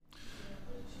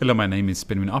Hello, my name is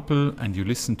Benjamin Appel, and you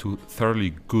listen to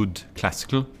Thoroughly Good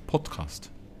Classical Podcast.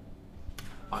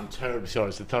 I'm terribly sorry,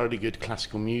 it's a Thoroughly Good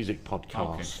Classical Music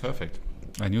Podcast. Okay, perfect.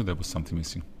 I knew there was something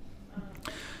missing.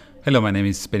 Hello, my name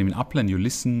is Benjamin Appel, and you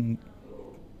listen...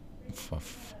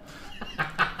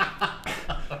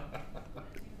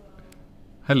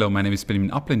 Hello, my name is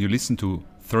Benjamin Appel, and you listen to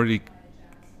Thoroughly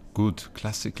Good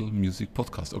Classical Music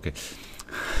Podcast. Okay.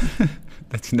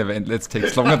 That's never end. That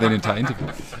takes longer than the entire interview.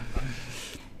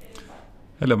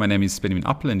 Hello, my name is Benjamin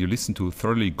Appel, and you listen to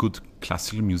Thoroughly Good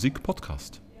Classical Music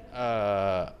Podcast.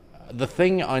 The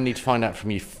thing I need to find out from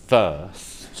you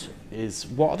first is,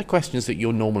 what are the questions that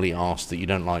you're normally asked that you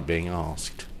don't like being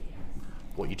asked?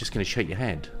 What, you're just going to shake your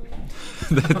head?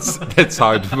 That's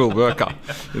how it will work out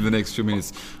in the next few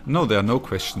minutes. No, there are no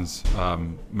questions.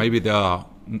 Maybe there are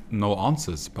no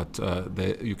answers, but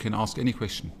you can ask any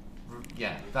question.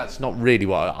 Yeah, that's not really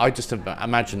what I just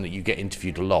imagine that you get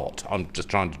interviewed a lot. I'm just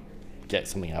trying to get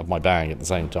something out of my bag at the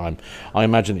same time. I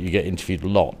imagine that you get interviewed a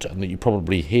lot and that you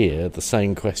probably hear the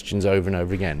same questions over and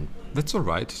over again. That's all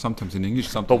right. Sometimes in English,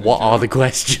 sometimes. But what are the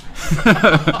questions?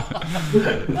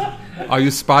 Are you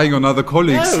spying on other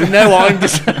colleagues? No, I'm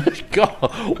just.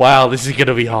 God, wow, this is going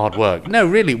to be hard work. No,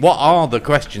 really, what are the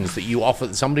questions that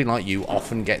somebody like you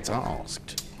often gets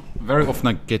asked? Very often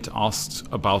I get asked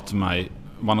about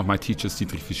one of my teachers,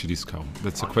 Dietrich Fischer-Dieskau.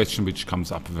 That's a question which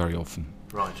comes up very often.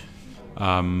 Right.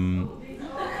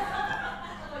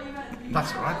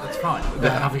 That's all right. That's fine.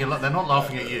 They're not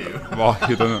laughing at you. Well,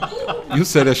 you don't know. You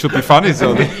said I should be funny,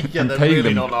 so yeah, they're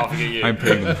really not laughing at you. I'm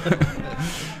paying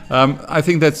them. I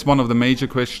think that's one of the major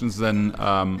questions. Then,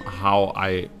 how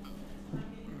I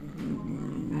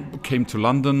came to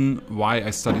London, why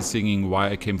I studied singing, why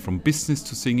I came from business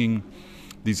to singing.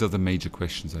 These are the major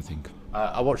questions, I think.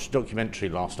 I watched a documentary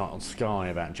last night on Sky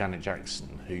about Janet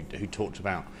Jackson, who talked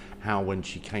about how when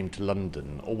she came to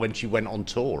London, or when she went on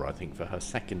tour, I think, for her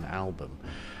second album,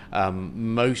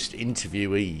 most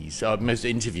interviewers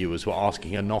were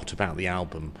asking her not about the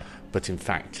album, but in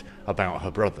fact about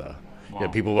her brother. Wow. You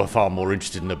know, people were far more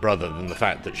interested in her brother than the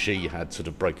fact that she had sort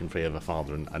of broken free of her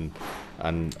father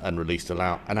and released an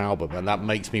album. And that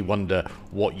makes me wonder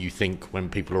what you think when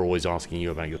people are always asking you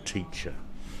about your teacher.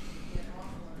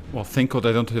 Well, thank God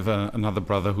I don't have another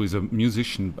brother who is a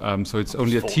musician, so it's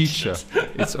only a teacher.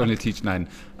 It's only a teacher. Nine.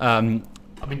 I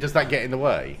mean, does that get in the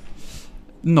way?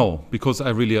 No, because I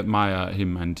really admire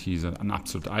him and he's an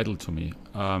absolute idol to me.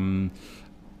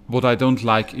 What I don't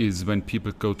like is when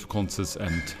people go to concerts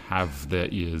and have their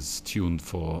ears tuned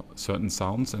for certain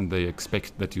sounds and they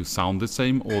expect that you sound the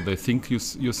same, or they think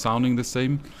you're sounding the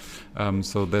same.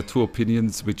 So there are two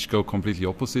opinions which go completely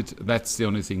opposite. That's the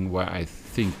only thing where I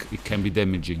think it can be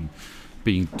damaging,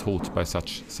 being taught by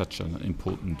such an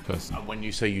important person. When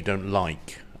you say you don't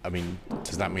like, I mean,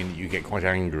 does that mean that you get quite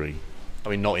angry? I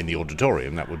mean, not in the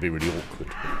auditorium, that would be really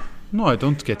awkward. No, I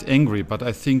don't get angry, but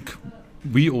I think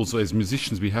we also, as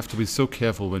musicians, we have to be so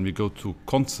careful when we go to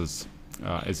concerts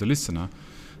as a listener,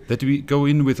 that we go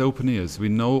in with open ears. We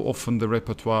know often the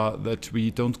repertoire, that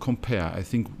we don't compare. I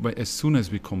think as soon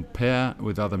as we compare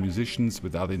with other musicians,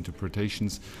 with other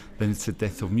interpretations, then it's the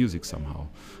death of music somehow.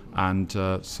 And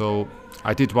so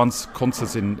I did once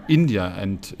concerts in India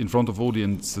and in front of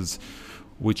audiences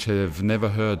which have never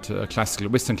heard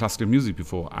Western classical music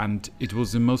before. And it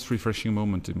was the most refreshing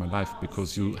moment in my life,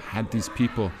 because you had these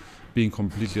people being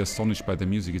completely astonished by the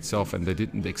music itself, and they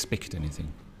didn't expect anything.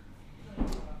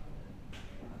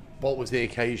 What was the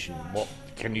occasion?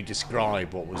 Can you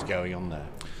describe what was going on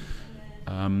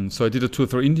there? So I did a tour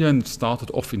through India and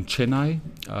started off in Chennai.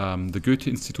 The Goethe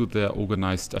Institute there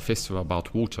organized a festival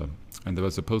about water, and they were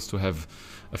supposed to have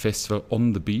a festival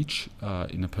on the beach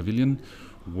in a pavilion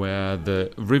where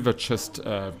the river just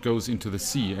goes into the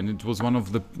sea, and it was one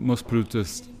of the most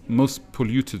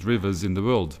polluted rivers in the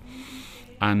world.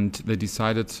 And I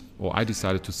decided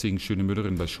to sing Schöne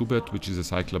Müllerin by Schubert, which is a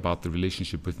cycle about the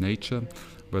relationship with nature,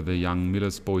 where the young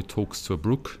miller's boy talks to a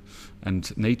brook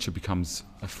and nature becomes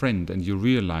a friend, and you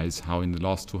realize how in the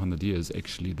last 200 years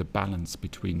actually the balance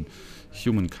between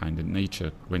humankind and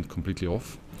nature went completely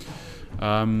off.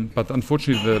 But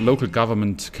unfortunately the local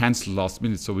government cancelled last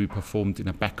minute, so we performed in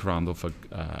a background of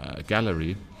a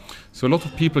gallery. So a lot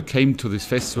of people came to this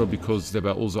festival because there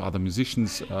were also other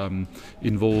musicians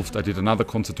involved. I did another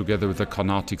concert together with a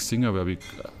Carnatic singer where we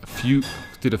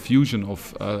did a fusion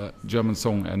of German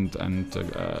song and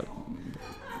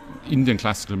Indian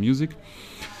classical music.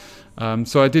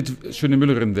 So I did Schöne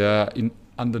Müllerin there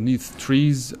underneath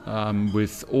trees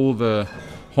with all the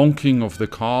honking of the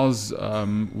cars,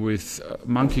 with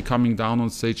Monkey coming down on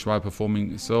stage while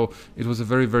performing. So it was a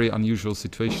very, very unusual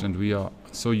situation, and we are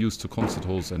so used to concert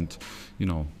halls and, you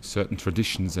know, certain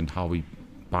traditions and how we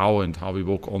bow and how we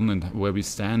walk on and where we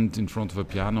stand in front of a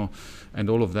piano and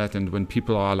all of that, and when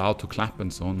people are allowed to clap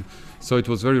and so on. So it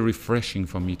was very refreshing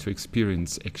for me to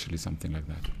experience actually something like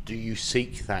that. Do you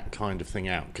seek that kind of thing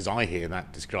out? Because I hear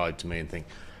that described to me and think,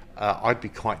 I'd be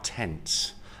quite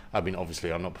tense. I mean,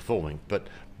 obviously I'm not performing, but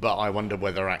I wonder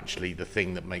whether actually the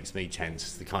thing that makes me tense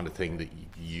is the kind of thing that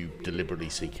you deliberately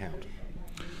seek out.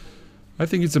 I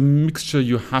think it's a mixture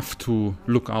you have to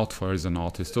look out for as an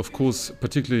artist. Of course,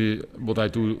 particularly what I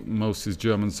do most is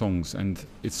German songs, and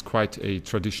it's quite a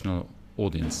traditional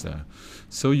audience there.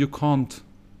 So you can't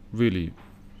really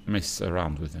mess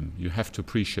around with them. You have to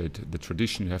appreciate the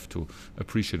tradition, you have to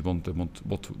appreciate what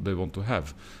they want to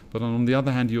have. But on the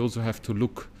other hand, you also have to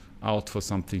look out for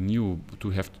something new.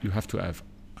 You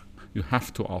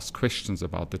have to ask questions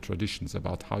about the traditions,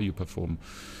 about how you perform,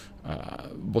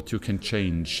 what you can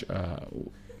change,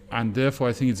 and therefore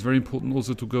I think it's very important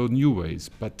also to go new ways.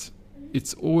 But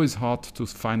it's always hard to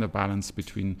find a balance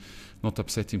between not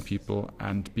upsetting people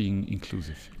and being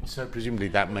inclusive. So presumably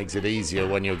that makes it easier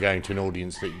when you're going to an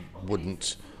audience that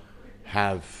wouldn't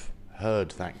have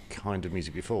heard that kind of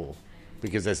music before,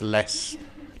 because there's less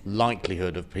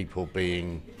likelihood of people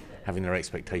having their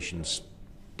expectations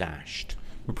dashed.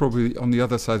 But probably on the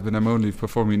other side, when I'm only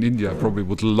performing in India, I probably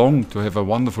would long to have a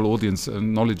wonderful audience, a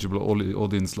knowledgeable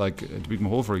audience like at Wigmore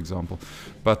Hall, for example.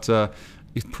 But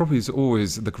it probably is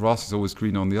always, the grass is always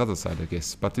greener on the other side, I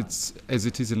guess. But it's, as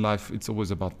it is in life, it's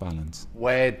always about balance.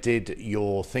 Where did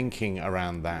your thinking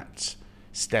around that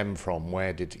stem from?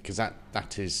 Because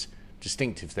that is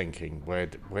distinctive thinking. Where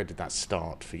did that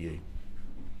start for you?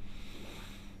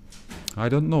 I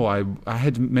don't know. I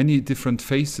had many different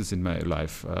phases in my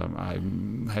life. I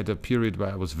had a period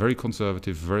where I was very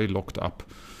conservative, very locked up.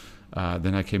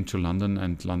 Then I came to London,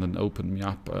 and London opened me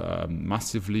up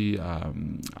massively.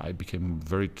 I became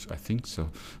very, I think so,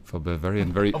 for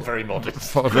Bavarian, very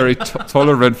modest, very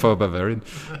tolerant for Bavarian.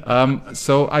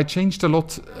 So I changed a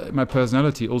lot my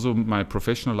personality, also my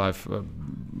professional life,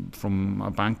 from a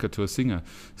banker to a singer.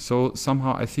 So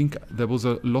somehow I think there was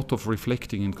a lot of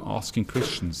reflecting and asking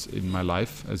questions in my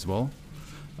life as well.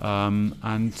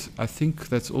 And I think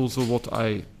that's also what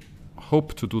I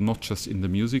hope to do, not just in the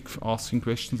music, asking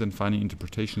questions and finding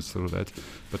interpretations through that,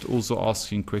 but also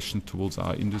asking questions towards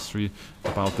our industry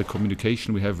about the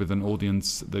communication we have with an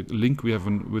audience, the link we have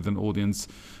with an audience,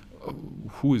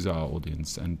 who is our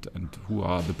audience, and who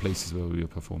are the places where we are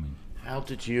performing. How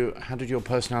did your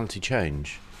personality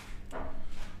change?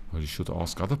 Well, you should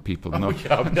ask other people. Oh, No.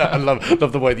 yeah, I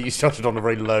love the way that you started on a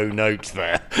very low note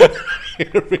there,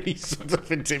 in a really sort of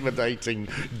intimidating,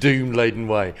 doom-laden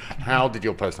way. How did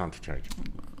your personality change?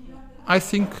 I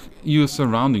think your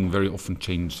surrounding very often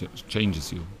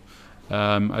changes you.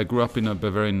 I grew up in a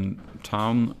Bavarian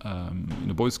town, in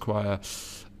a boys' choir,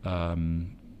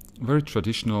 very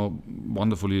traditional,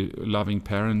 wonderfully loving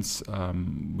parents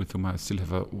with whom I still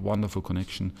have a wonderful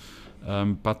connection.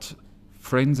 But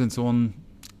friends and so on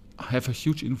have a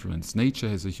huge influence. Nature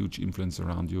has a huge influence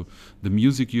around you. The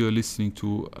music you are listening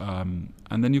to,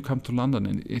 and then you come to London,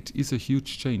 and it is a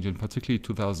huge change. And particularly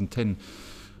 2010,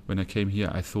 when I came here,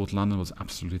 I thought London was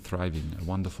absolutely thriving, a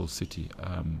wonderful city.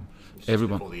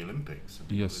 Everyone before the Olympics.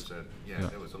 Yes.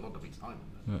 There was a lot of excitement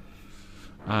there. Yeah.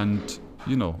 And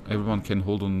everyone can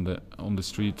hold on the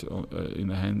street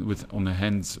on their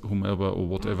hands whomever or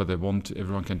whatever they want.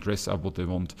 Everyone can dress up what they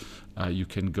want. You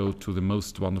can go to the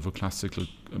most wonderful classical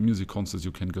music concerts.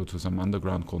 You can go to some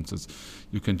underground concerts.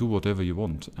 You can do whatever you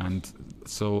want. And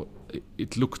so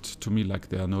it looked to me like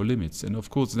there are no limits. And of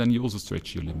course, then you also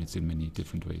stretch your limits in many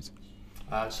different ways.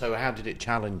 So how did it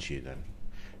challenge you then?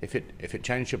 If it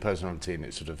changed your personality and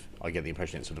I get the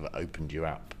impression it sort of opened you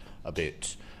up a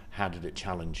bit. How did it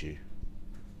challenge you?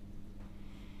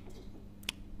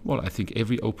 Well, I think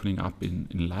every opening up in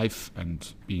life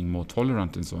and being more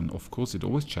tolerant and so on, of course, it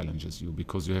always challenges you,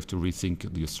 because you have to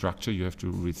rethink your structure, you have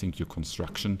to rethink your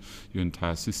construction, your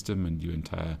entire system and your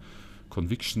entire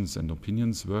convictions and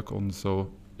opinions work on.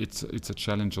 So it's a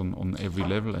challenge on every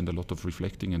level, and a lot of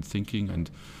reflecting and thinking.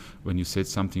 And when you said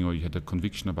something or you had a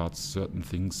conviction about certain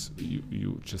things,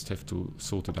 you just have to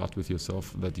sort it out with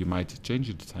yourself that you might change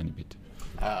it a tiny bit.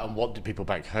 And what did people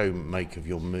back home make of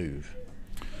your move?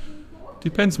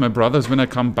 Depends. My brothers, when I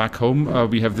come back home,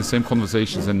 we have the same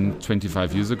conversations than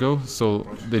 25 years ago. So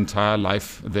the entire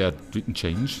life there didn't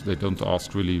change. They don't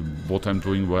ask really what I'm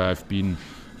doing, where I've been,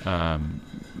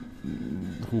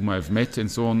 whom I've met and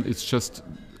so on. It's just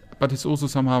but it's also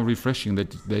somehow refreshing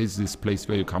that there is this place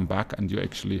where you come back and you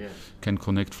actually can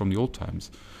connect from the old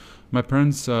times. My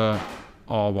parents are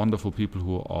wonderful people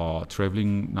who are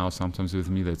traveling now sometimes with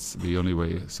me. That's the only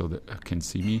way so that they can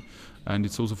see me. And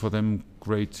it's also for them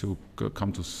great to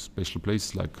come to special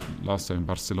places, like last time in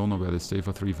Barcelona, where they stay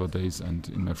for 3-4 days, and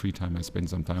in my free time I spend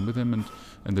some time with them,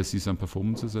 and they see some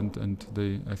performances, and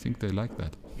I think they like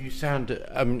that. You sound,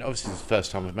 obviously it's the first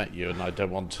time I've met you, and I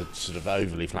don't want to sort of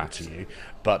overly flatter you,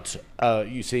 but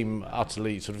you seem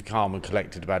utterly sort of calm and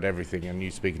collected about everything, and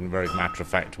you speak in a very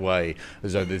matter-of-fact way,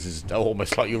 as though this is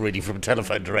almost like you're reading from a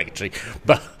telephone directory.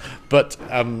 But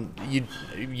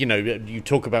you know, you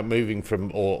talk about moving from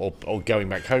or going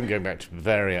back home, going back to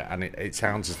Bavaria, and it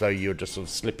sounds as though you're just sort of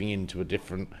slipping into a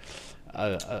different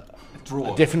a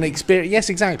different experience. Yes,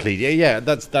 exactly. Yeah,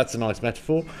 that's a nice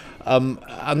metaphor. And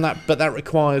that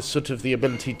requires sort of the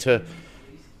ability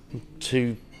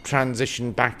to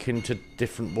transition back into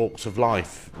different walks of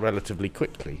life relatively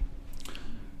quickly.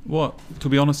 Well, to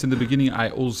be honest, in the beginning I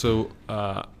also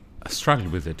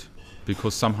struggled with it,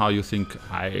 because somehow you think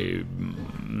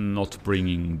I'm not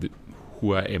bringing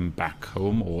who I am back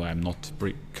home, or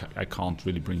I can't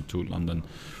really bring to London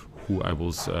who I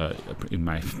was in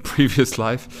my previous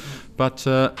life. But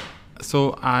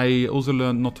so I also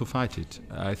learned not to fight it.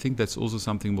 I think that's also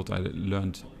something what I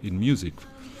learned in music.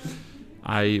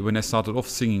 When I started off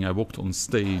singing, I walked on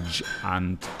stage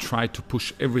and tried to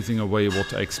push everything away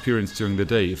what I experienced during the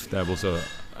day. If there was a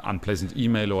unpleasant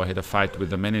email, or I had a fight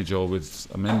with a manager or with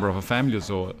a member of a family or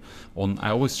so on,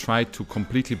 I always tried to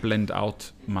completely blend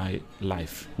out my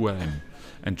life, who I am,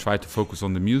 and try to focus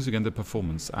on the music and the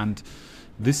performance. And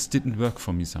this didn't work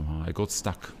for me somehow. I got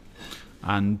stuck.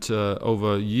 And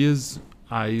over years,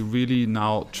 I really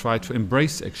now try to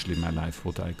embrace actually my life,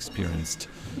 what I experienced.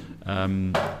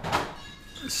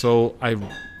 So I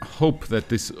hope that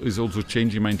this is also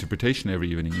changing my interpretation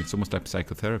every evening. It's almost like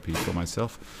psychotherapy for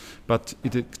myself. But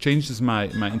it changes my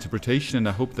interpretation, and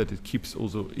I hope that it keeps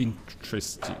also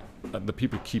interest. The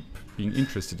people keep being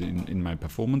interested in my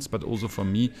performance, but also for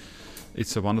me,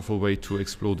 it's a wonderful way to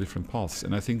explore different paths.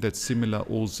 And I think that's similar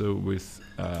also with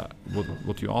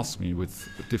what you asked me, with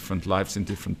different lives in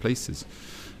different places.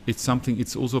 It's something,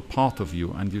 it's also part of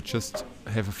you, and you just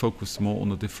have a focus more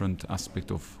on a different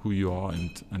aspect of who you are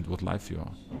and what life you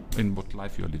are, in what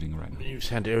life you are living right now. You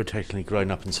sound irritatingly grown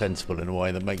up and sensible in a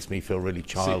way that makes me feel really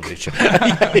childish.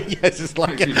 Yes, it's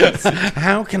like,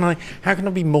 how can I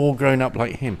be more grown up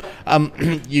like him?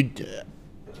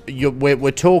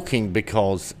 We're talking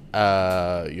because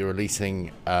you're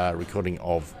releasing a recording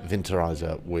of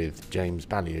Winterreise with James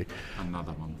Baillieu.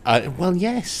 Another one. Well,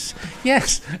 yes.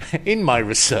 In my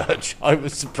research, I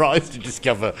was surprised to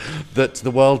discover that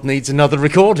the world needs another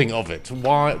recording of it.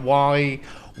 Why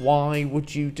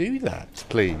would you do that,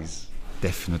 please?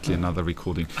 Definitely another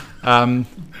recording.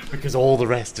 Because all the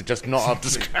rest are just not up to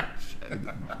scratch.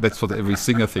 That's what every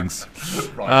singer thinks.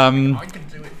 Right, I can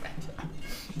do it better.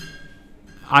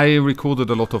 I recorded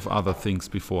a lot of other things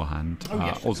beforehand.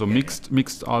 Also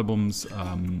mixed albums,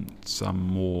 some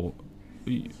more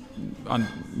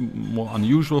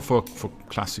unusual for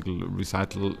classical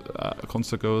recital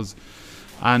concertgoers,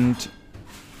 and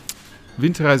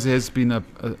Winterreise has been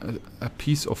a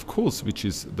piece, of course, which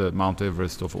is the Mount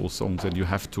Everest of all songs, and you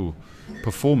have to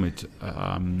perform it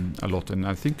a lot. And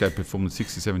I think I performed it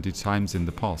 60-70 times in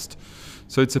the past.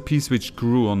 So it's a piece which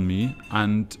grew on me,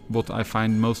 and what I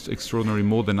find most extraordinary,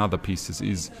 more than other pieces,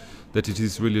 is that it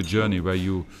is really a journey where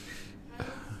you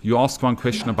ask one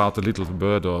question about a little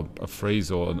word or a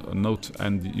phrase or a note,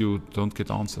 and you don't get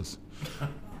answers,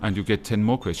 and you get 10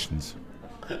 more questions,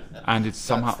 and it's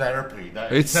somehow therapy.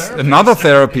 It's therapy. Another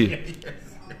therapy.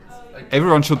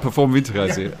 Everyone should perform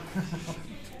Winterreise.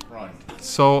 Right.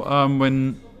 So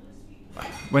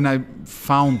when I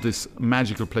found this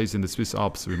magical place in the Swiss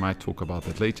Alps, we might talk about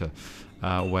that later,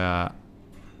 where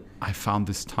I found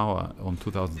this tower on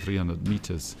 2,300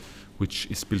 meters, which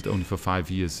is built only for 5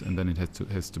 years, and then it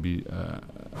has to be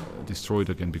destroyed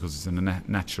again because it's in a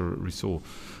natural resource.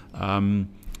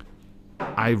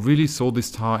 I really saw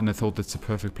this tower, and I thought that's the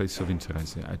perfect place for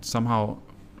Winterreise. I somehow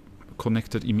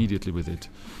connected immediately with it.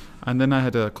 And then I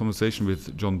had a conversation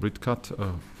with John Bridcut,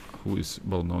 who is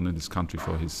well known in this country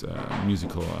for his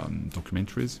musical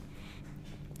documentaries.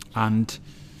 And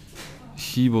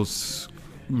he was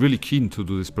really keen to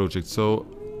do this project. So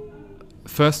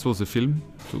first was a film,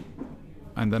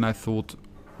 and then I thought,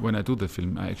 when I do the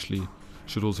film, I actually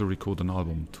should also record an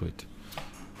album to it.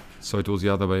 So it was the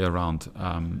other way around.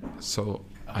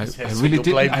 I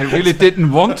really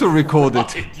didn't want to record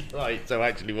it. Right, so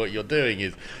actually what you're doing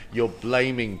is you're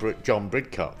blaming John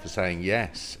Bridcut for saying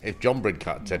yes. If John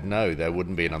Bridcut said no, there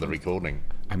wouldn't be another recording.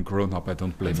 I'm grown up, I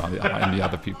don't blame any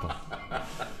other people.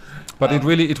 But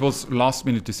it was last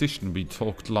minute decision. We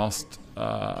talked last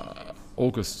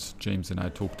August, James and I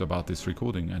talked about this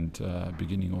recording, and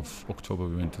beginning of October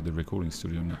we went to the recording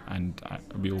studio and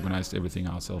we organized everything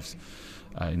ourselves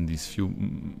in these few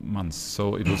months.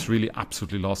 So it was really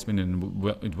absolutely last minute, and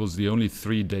it was the only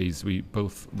 3 days we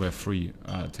both were free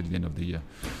till the end of the year.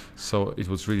 So it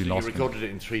was really last minute. You recorded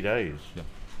it in 3 days? Yeah.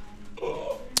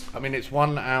 I mean, it's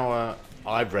 1 hour.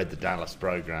 I've read the Dallas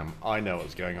program. I know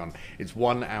what's going on. It's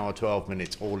 1 hour, 12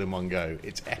 minutes, all in one go.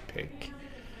 It's epic.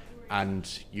 And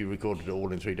you recorded it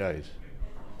all in 3 days.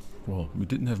 Well, we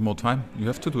didn't have more time. You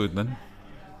have to do it then.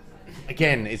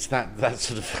 Again, it's that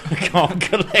sort of calm,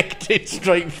 collected,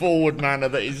 straightforward manner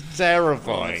that is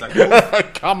terrifying.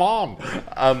 Come on.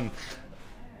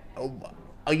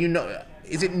 Are you not?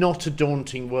 Is it not a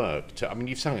daunting work? I mean,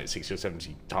 you've sung it 60 or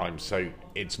 70 times, so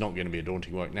it's not going to be a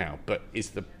daunting work now. But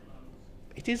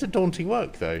it is a daunting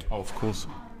work, though. Oh, of course.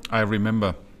 I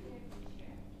remember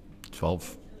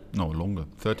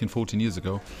 13, 14 years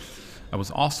ago, I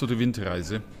was asked to do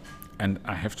Winterreise, and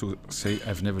I have to say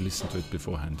I've never listened to it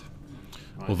beforehand.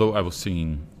 Right. Although I was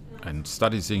singing and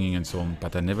studied singing and so on,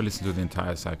 but I never listened to the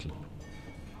entire cycle.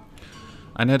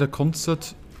 I had a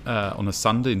concert on a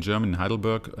Sunday in Germany, in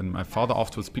Heidelberg, and my father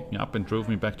afterwards picked me up and drove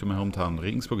me back to my hometown,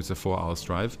 Regensburg. It's a 4-hour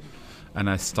drive. And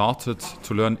I started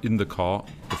to learn in the car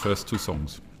the first 2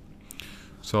 songs.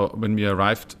 So when we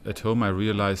arrived at home, I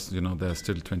realized, there are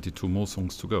still 22 more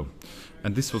songs to go.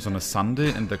 And this was on a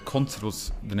Sunday, and the concert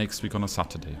was the next week on a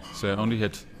Saturday. So I only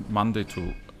had Monday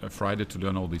to Friday to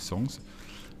learn all these songs,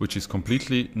 which is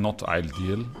completely not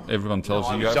ideal. Everyone tells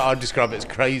I'll describe it as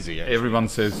crazy. Actually. Everyone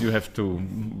says you have to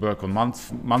work on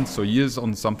months or years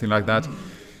on something like that.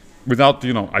 Without,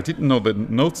 I didn't know the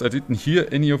notes, I didn't hear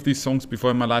any of these songs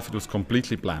before in my life. It was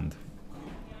completely bland.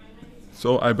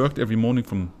 So I worked every morning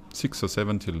from 6 or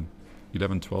 7 till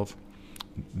 11, 12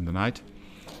 in the night.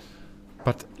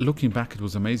 But looking back, it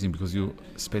was amazing because you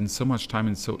spend so much time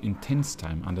and so intense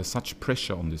time under such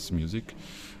pressure on this music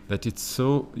that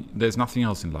there's nothing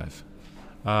else in life.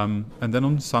 And then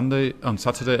on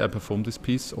Saturday, I performed this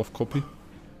piece of copy,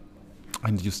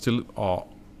 and you still are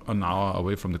an hour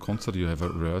away from the concert. You have a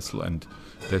rehearsal, and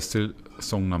there's still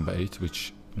song number 8,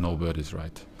 which no word is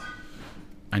right.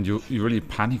 And you really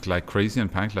panic like crazy,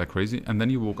 and then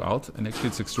you walk out, and actually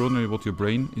it's extraordinary what your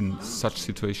brain in such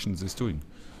situations is doing.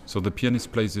 So the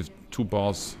pianist plays a 2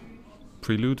 bars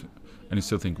prelude, and you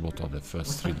still think, what are the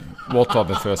first 3? What are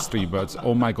the first 3 words?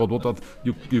 Oh my God,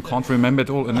 you can't remember it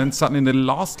all, and then suddenly in the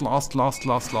last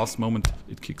moment,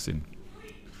 it kicks in.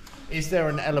 Is there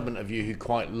an element of you who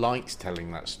quite likes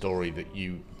telling that story that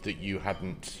you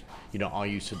hadn't? Are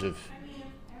you sort of?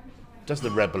 Does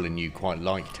the rebel in you quite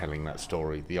like telling that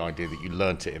story? The idea that you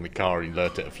learnt it in the car, you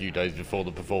learnt it a few days before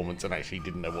the performance, and actually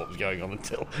didn't know what was going on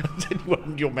until you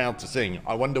opened your mouth to sing.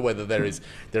 I wonder whether there is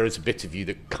a bit of you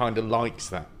that kind of likes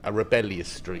that, a rebellious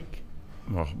streak.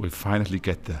 Well, we finally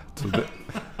get there.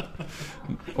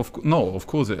 Of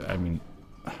course. I mean,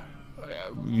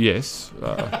 yes.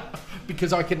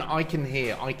 Because I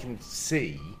can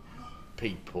see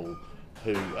people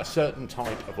who, a certain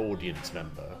type of audience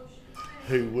member,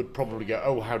 who would probably go,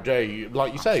 oh, how dare you?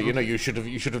 Like you say, you should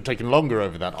have taken longer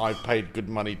over that. I've paid good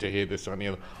money to hear this.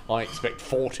 I expect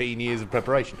 14 years of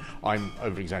preparation. I'm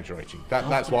over-exaggerating.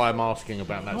 That's why I'm asking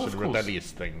about that sort of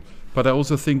rebellious thing. But I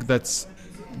also think that's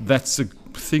a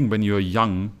thing. When you're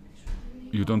young,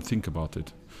 you don't think about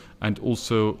it. And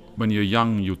also, when you're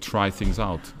young, you try things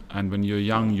out. And when you're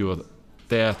young, you're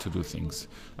there to do things.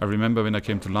 I remember when I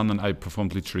came to London, I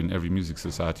performed literally in every music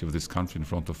society of this country in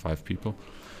front of 5 people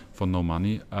for no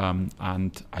money.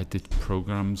 And I did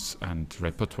programs and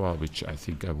repertoire, which I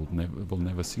think I will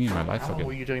never sing in my life again. How long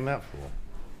were you doing that for?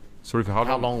 Sorry, for how long?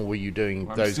 How long were you doing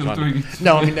I'm those still kind doing of... it.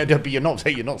 No, I mean, but you're not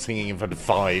singing in front of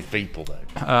 5 people,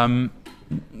 though.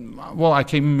 Well, I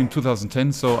came in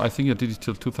 2010, so I think I did it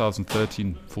till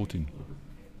 2013, 14.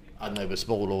 And they were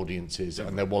small audiences,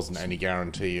 and there wasn't any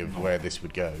guarantee of where this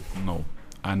would go. No.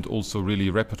 And also really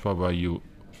repertoire where you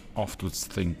afterwards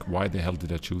think, why the hell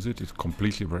did I choose it? It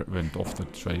completely went off the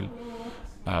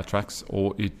tracks,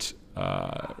 or it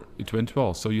went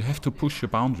well. So you have to push your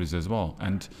boundaries as well.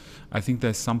 And I think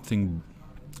there's something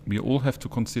we all have to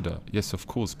consider. Yes, of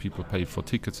course, people pay for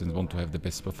tickets and want to have the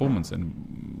best performance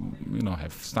and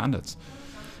have standards.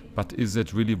 But is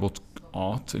that really what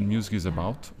art and music is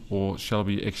about? Or shall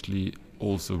we actually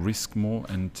also risk more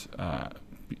and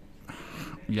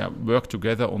work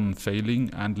together on failing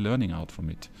and learning out from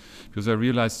it. Because I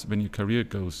realized when your career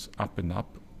goes up and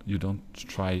up, you don't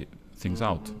try things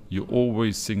out. You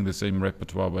always sing the same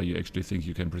repertoire where you actually think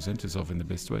you can present yourself in the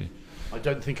best way. I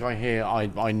don't think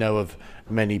I know of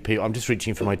many people. I'm just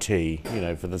reaching for my tea,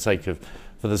 for the sake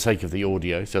of the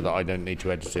audio, so that I don't need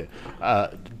to edit it.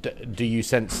 Do you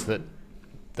sense that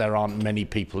there aren't many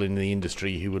people in the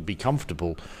industry who would be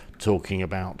comfortable talking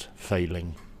about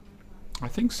failing? I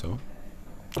think so.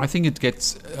 I think it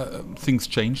gets things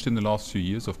changed in the last few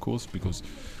years, of course, because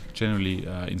generally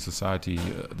in society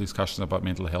discussions about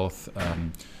mental health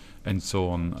and so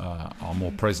on are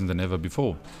more present than ever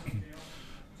before.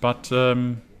 But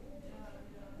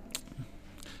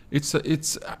it's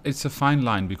a fine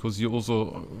line, because you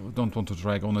also don't want to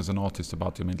drag on as an artist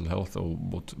about your mental health or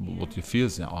what your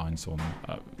fears are and so on.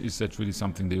 Is that really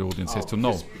something the audience has to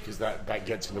know? Because that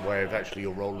gets in the way of actually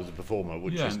your role as a performer,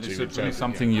 which is to... Is it really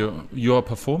something you're a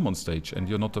performer on stage, and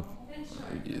you're not a...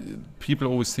 People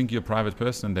always think you're a private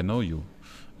person and they know you.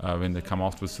 When they come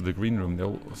afterwards to the green room,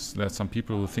 there are some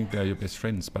people who think they're your best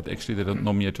friends, but actually they don't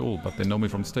know me at all, but they know me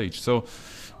from stage. So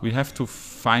we have to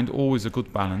find always a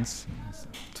good balance.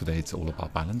 Today it's all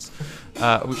about balance.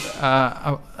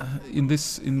 In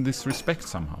this respect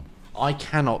somehow. I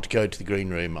cannot go to the green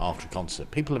room after a concert.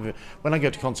 When I go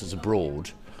to concerts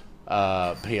abroad,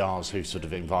 PRs who sort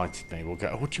of invited me will go,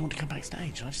 "Oh, do you want to come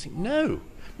backstage?" And I just think, no,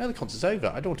 the concert's over.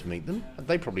 I don't want to meet them.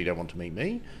 They probably don't want to meet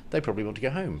me. They probably want to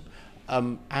go home.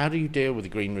 How do you deal with the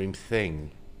green room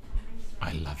thing?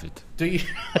 I love it. Do you?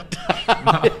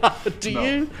 Do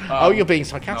No. you? You're being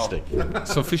sarcastic. No.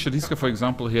 So Fischer Dieskau, for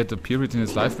example, he had a period in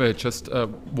his life where he just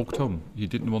walked home. He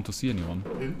didn't want to see anyone.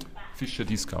 Who? Fischer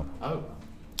Dieskau. Oh.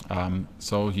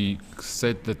 So he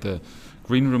said that the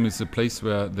green room is the place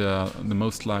where there are the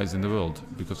most lies in the world,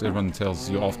 because everyone tells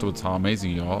you afterwards how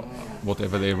amazing you are,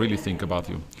 whatever they really think about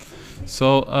you.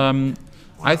 So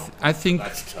I think...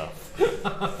 That's tough.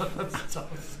 That's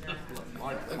tough.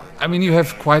 I mean, you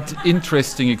have quite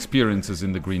interesting experiences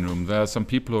in the green room. There are some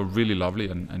people who are really lovely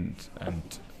and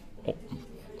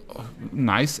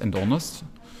nice and honest,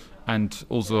 and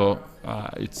also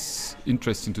it's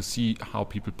interesting to see how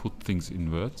people put things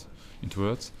into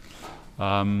words.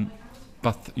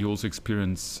 But you also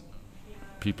experience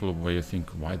people where you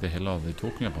think, why the hell are they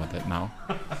talking about that now?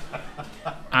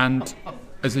 And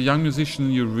as a young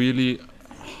musician,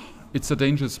 it's a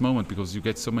dangerous moment, because you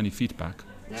get so much feedback.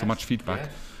 Yes.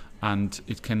 And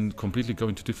it can completely go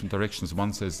into different directions.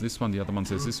 One says this one, the other one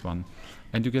says this one,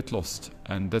 and you get lost.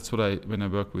 And that's what when I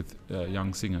work with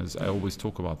young singers, I always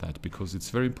talk about that, because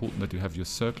it's very important that you have your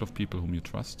circle of people whom you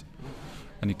trust.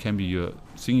 And it can be your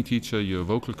singing teacher, your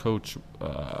vocal coach,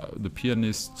 the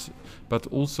pianist, but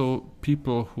also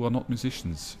people who are not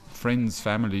musicians, friends,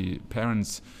 family,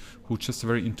 parents, who are just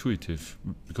very intuitive,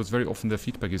 because very often their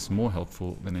feedback is more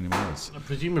helpful than anyone else.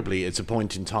 Presumably it's a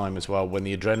point in time as well when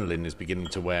the adrenaline is beginning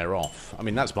to wear off. I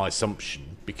mean, that's my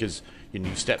assumption, because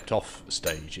you stepped off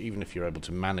stage. Even if you're able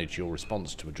to manage your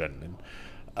response to adrenaline,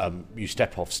 you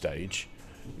step off stage,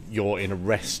 you're in a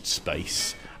rest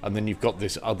space, and then you've got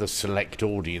this other select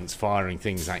audience firing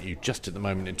things at you just at the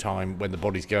moment in time when the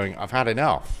body's going, I've had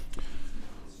enough.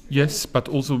 Yes, but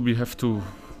also we have to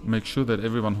make sure that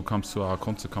everyone who comes to our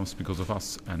concert comes because of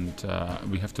us, and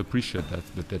we have to appreciate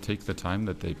that they take the time,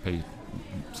 that they pay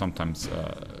sometimes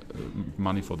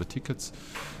money for the tickets,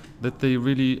 that they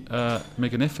really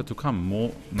make an effort to come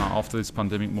more now after this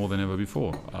pandemic, more than ever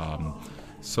before.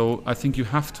 So I think you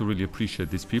have to really appreciate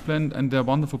these people, and they're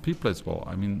wonderful people as well.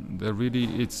 I mean,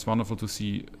 it's wonderful to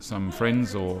see some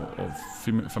friends or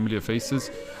familiar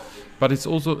faces, but it's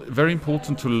also very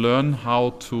important to learn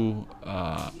how to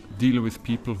deal with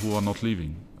people who are not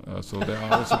leaving. So there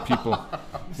are also people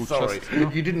who Sorry,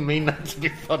 you didn't mean that to be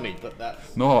funny, but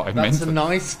that's meant a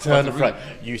nice turn of phrase.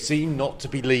 You seem not to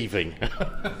be leaving.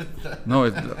 No,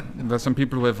 there's some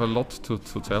people who have a lot to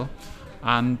tell,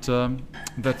 and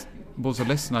that was a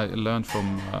lesson I learned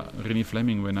from Renée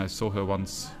Fleming when I saw her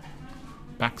once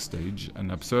backstage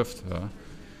and observed her.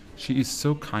 She is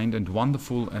so kind and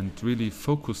wonderful and really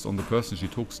focused on the person she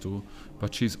talks to,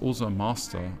 but she's also a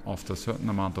master after a certain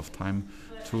amount of time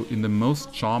to, in the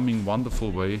most charming,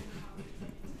 wonderful way,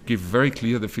 give very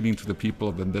clear the feeling to the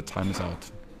people that their time is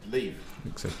out. Leave.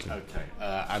 Exactly. Okay.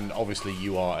 And obviously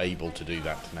you are able to do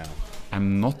that now.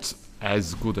 I'm not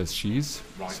as good as she is,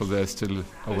 right. So there's still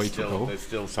a way to go. There's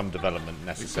still some development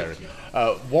necessary.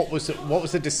 Exactly. What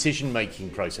was the decision-making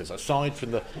process, aside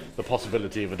from the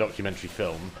possibility of a documentary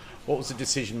film? What was the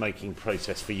decision-making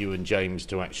process for you and James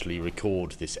to actually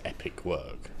record this epic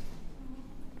work?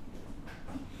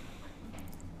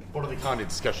 What are the kind of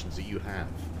discussions that you have?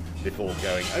 before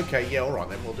going, okay, yeah, all right,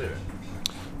 then we'll do it?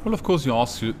 Well, of course, you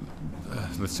ask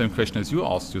the same question as you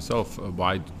asked yourself: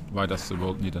 why does the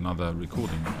world need another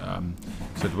recording?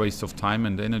 It's a waste of time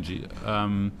and energy.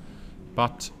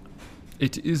 But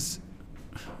it is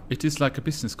like a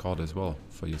business card as well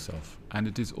for yourself, and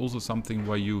it is also something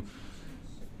where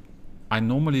I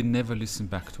normally never listen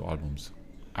back to albums.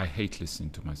 I hate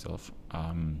listening to myself.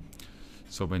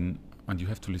 And you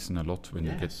have to listen a lot when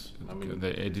you get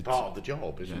the edit. It's part of the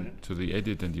job, isn't it? To the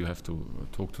edit, and you have to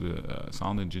talk to the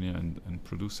sound engineer and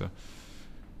producer.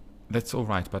 That's all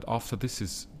right, but after this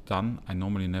is done, I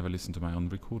normally never listen to my own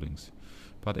recordings.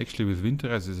 But actually with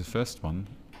Winterreise is the first one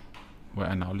where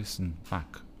I now listen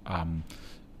back. And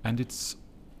it's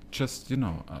just,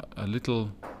 a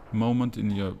little moment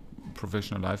in your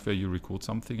professional life where you record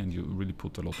something and you really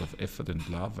put a lot of effort and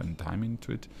love and time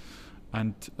into it.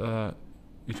 And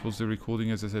it was the recording,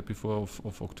 as I said before,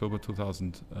 of October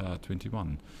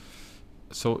 2021.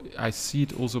 So I see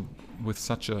it also with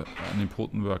such an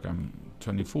important work. I'm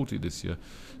turning 40 this year.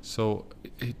 So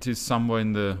it is somewhere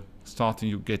in the starting,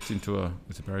 you get into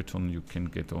with a baritone, you can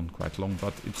get on quite long,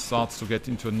 but it starts to get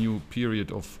into a new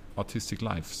period of artistic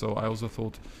life. So I also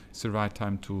thought it's the right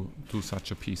time to do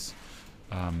such a piece,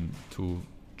 to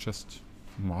just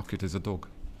mark it as a dog.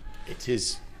 It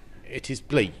is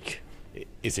bleak,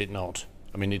 is it not?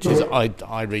 I mean, it is.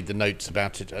 I read the notes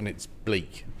about it, and it's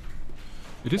bleak.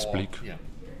 It is bleak, yeah.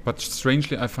 But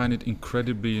strangely, I find it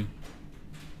incredibly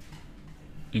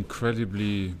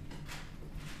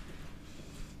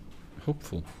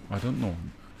hopeful. I don't know.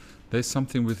 There's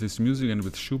something with this music and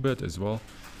with Schubert as well,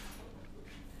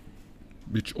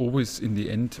 which always, in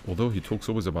the end, although he talks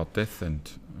always about death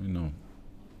and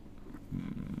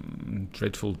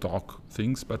dreadful, dark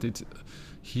things, but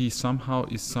he somehow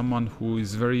is someone who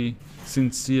is very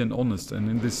sincere and honest. And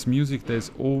in this music, there's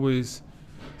always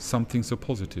something so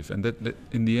positive. And that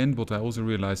in the end, what I also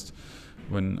realized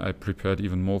when I prepared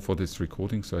even more for this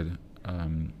recording, so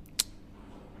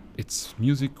it's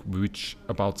music which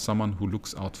about someone who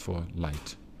looks out for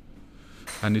light.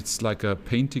 And it's like a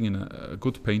painting, in a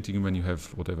good painting, when you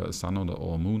have whatever, a sun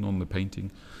or a moon on the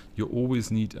painting, you always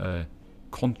need a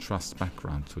contrast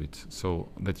background to it, so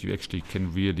that you actually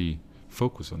can really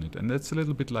focus on it. And that's a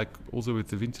little bit like also with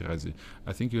the Winterreise.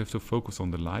 I think you have to focus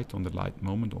on the light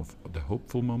moment of the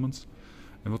hopeful moments.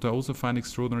 And what I also find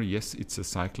extraordinary, yes, it's a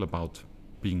cycle about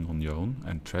being on your own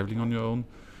and traveling on your own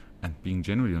and being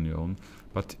generally on your own,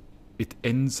 but it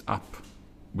ends up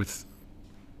with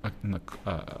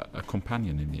a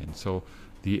companion in the end. So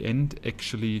the end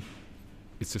actually,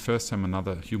 it's the first time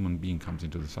another human being comes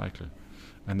into the cycle.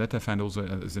 And that I find also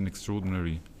as an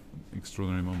extraordinary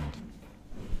moment.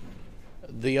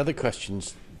 The other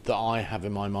questions that I have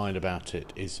in my mind about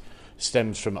it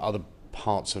stems from other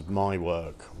parts of my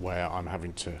work where I'm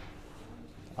having to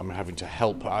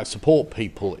help. I support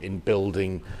people in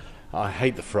building. I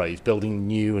hate the phrase building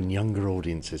new and younger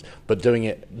audiences, but doing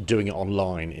it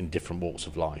online in different walks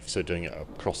of life. So doing it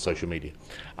across social media,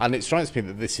 and it strikes me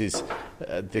that this is.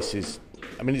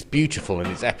 I mean, it's beautiful and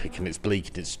it's epic and it's bleak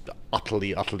and it's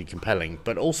utterly compelling,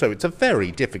 but also it's a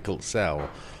very difficult sell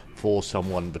for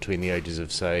someone between the ages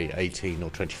of, say, 18 or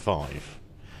 25,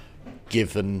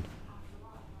 given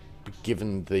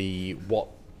the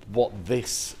what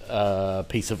this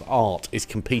piece of art is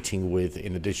competing with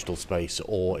in the digital space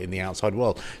or in the outside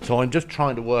world. So I'm just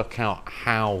trying to work out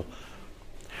how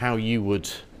you would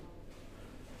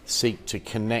seek to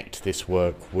connect this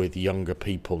work with younger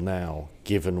people now,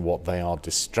 given what they are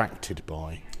distracted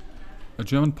by. A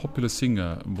German popular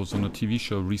singer was on a TV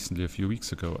show recently, a few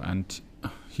weeks ago, and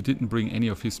he didn't bring any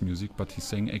of his music, but he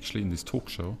sang actually in this talk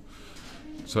show.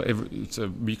 So it's a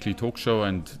weekly talk show,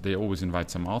 and they always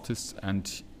invite some artists,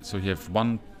 and so you have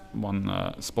one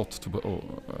spot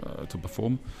to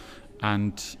perform,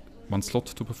 and one slot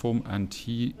to perform, and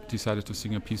he decided to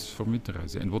sing a piece from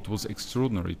Winterreise. And what was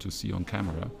extraordinary to see on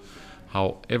camera,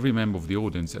 how every member of the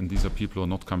audience, and these are people who are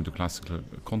not coming to classical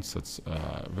concerts,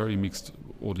 very mixed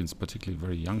audience, particularly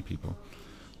very young people,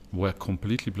 were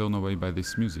completely blown away by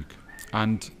this music.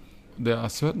 And there are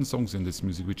certain songs in this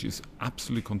music which is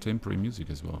absolutely contemporary music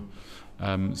as well.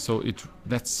 So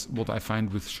that's what I find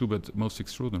with Schubert most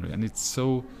extraordinary. And it's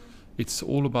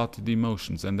all about the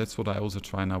emotions, and that's what I also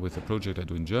try now with the project I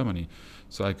do in Germany.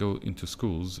 So I go into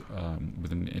schools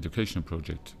with an educational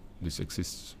project. This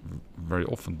exists very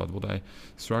often, but what I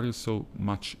struggle so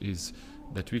much is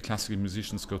that we classical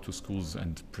musicians go to schools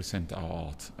and present our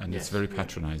art, and it's very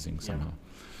patronizing somehow.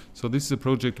 So this is a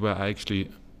project where I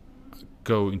actually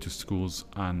go into schools,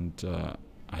 and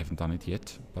I haven't done it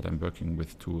yet, but I'm working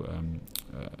with two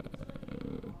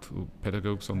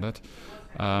pedagogues on that.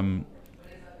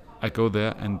 I go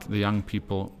there and the young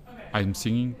people, I'm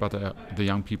singing, but the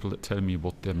young people that tell me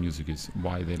what their music is,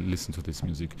 why they listen to this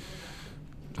music.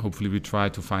 Hopefully we try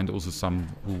to find also some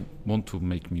who want to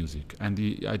make music. And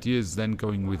the idea is then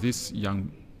going with these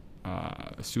young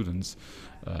students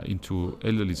into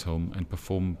elderly's home and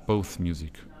perform both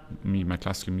music. Me, my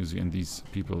classical music, and these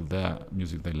people, their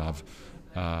music they love,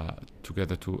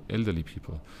 together to elderly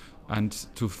people. And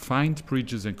to find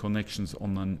bridges and connections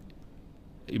on an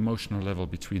emotional level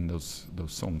between those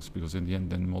songs, because in the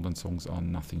end then modern songs are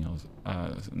nothing else,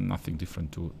 nothing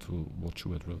different to what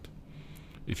Schubert wrote,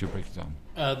 if you break it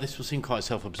down. This will seem quite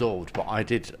self-absorbed, but I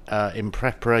did, in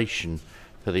preparation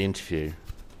for the interview,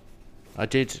 I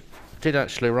did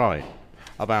actually write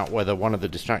about whether one of the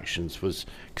distractions was,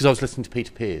 because I was listening to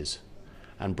Peter Pears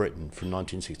and Britain from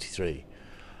 1963,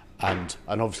 and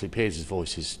obviously Pears's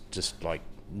voice is just like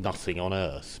nothing on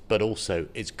earth, but also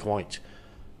it's quite,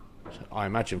 I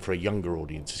imagine for a younger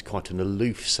audience, it's quite an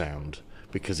aloof sound,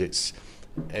 because it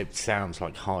sounds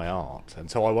like high art. And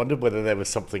so I wondered whether there was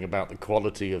something about the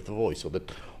quality of the voice or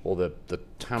the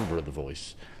timbre of the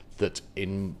voice that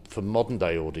for modern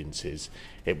day audiences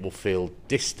it will feel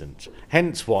distant.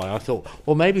 Hence why I thought,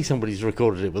 well, maybe somebody's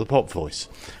recorded it with a pop voice,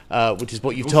 which is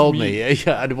what you told me.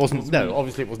 Yeah, and it wasn't. No,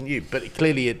 obviously it wasn't you. But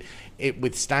clearly it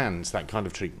withstands that kind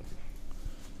of treatment,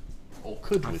 or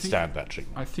could withstand that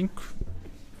treatment. I think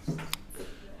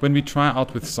when we try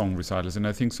out with song recitals, and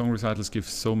I think song recitals give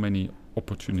so many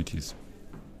opportunities,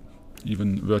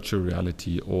 even virtual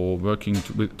reality, or working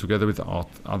together with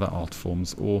other art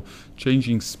forms, or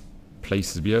changing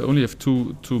places. We only have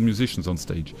two musicians on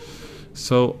stage,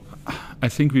 so I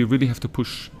think we really have to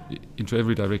push into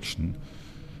every direction.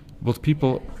 What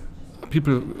people,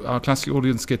 our classical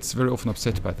audience gets very often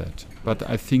upset by that, but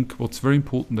I think what's very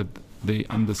important that they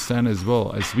understand as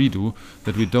well as we do,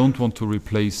 that we don't want to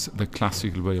replace the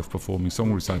classical way of performing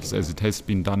song recitals as it has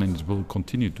been done and it will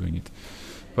continue doing it.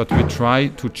 But we try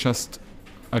to just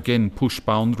again push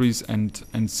boundaries and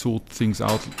sort things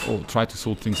out, or try to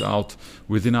sort things out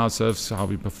within ourselves, how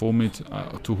we perform it,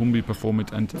 to whom we perform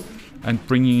it, and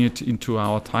bringing it into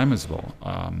our time as well.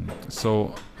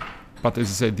 But as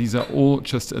I said, these are all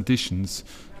just additions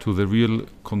to the real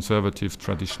conservative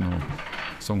traditional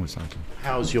song recital.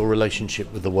 How's your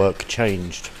relationship with the work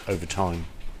changed over time?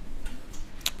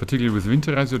 Particularly with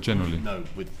Winterreise or generally? No,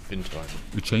 with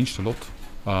Winterreise. It changed a lot.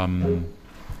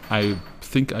 I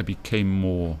think I became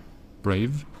more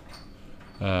brave.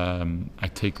 I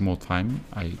take more time.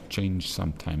 I change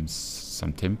sometimes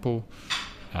some tempo.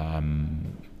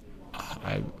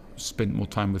 I spend more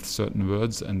time with certain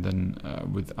words, and then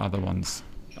with other ones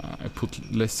I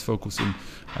put less focus in.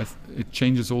 It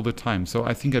changes all the time. So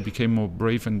I think I became more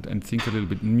brave and think a little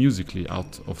bit musically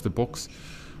out of the box.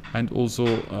 And also,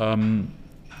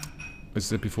 as I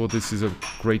said before, this is a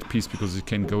great piece because it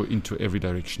can go into every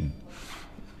direction.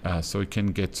 So it can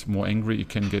get more angry, it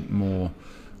can get more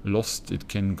lost, it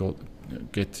can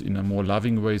get in a more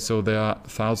loving way. So there are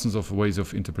thousands of ways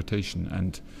of interpretation,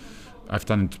 and I've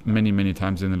done it many, many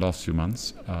times in the last few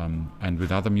months. And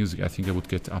with other music, I think I would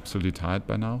get absolutely tired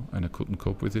by now, and I couldn't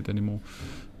cope with it anymore.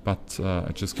 But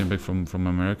I just came back from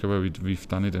America, where we've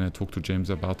done it, and I talked to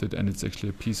James about it, and it's actually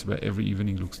a piece where every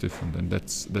evening looks different, and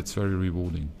that's very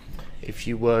rewarding. If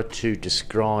you were to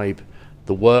describe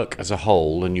the work as a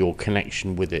whole and your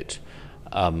connection with it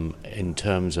in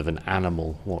terms of an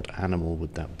animal, what animal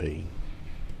would that be?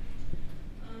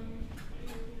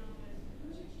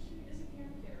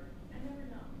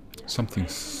 Something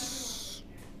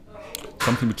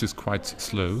which is quite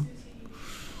slow.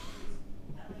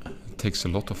 It takes a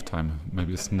lot of time.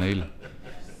 Maybe a snail. A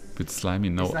bit slimy.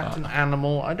 No. Is that an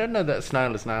animal? I don't know that a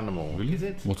snail is an animal. Really? Is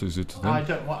it? What is it then? I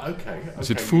don't. Well, okay.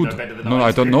 Is it food? No,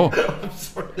 I don't know.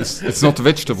 It's not a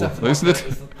vegetable, isn't it?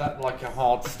 Is that like a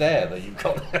hard stare that you've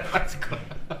got?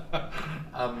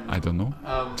 I don't know.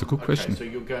 It's a good question. So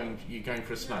you're going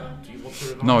for a snail. Do you want to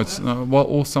revise No, it's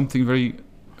or something very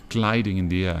gliding in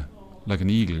the air, like an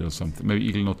eagle or something. Maybe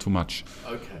eagle, not too much.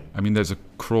 Okay. I mean, there's a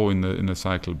crow in the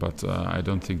cycle, but I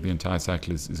don't think the entire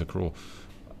cycle is a crow.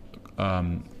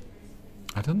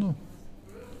 I don't know,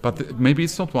 but maybe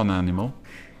it's not one animal.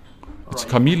 It's a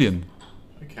chameleon.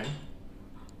 Okay.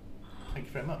 Thank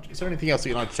you very much. Is there anything else that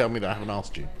you'd like to tell me that I haven't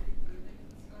asked you?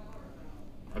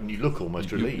 I mean, you look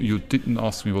almost relieved. You didn't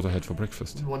ask me what I had for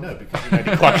breakfast. Well, no, because you made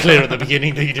it quite clear at the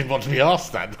beginning that you didn't want to be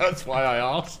asked that. That's why I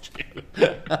asked you.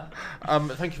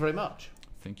 Thank you very much.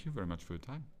 Thank you very much for your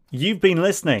time. You've been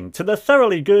listening to the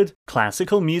Thoroughly Good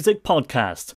Classical Music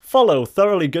Podcast. Follow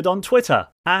Thoroughly Good on Twitter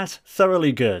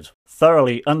 @thoroughlygood,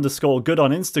 thoroughly_good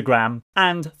on Instagram,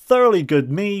 and Thoroughly Good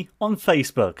Me on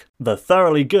Facebook. The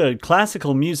Thoroughly Good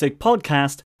Classical Music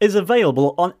Podcast is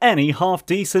available on any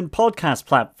half-decent podcast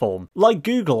platform like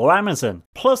Google or Amazon,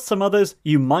 plus some others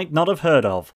you might not have heard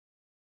of.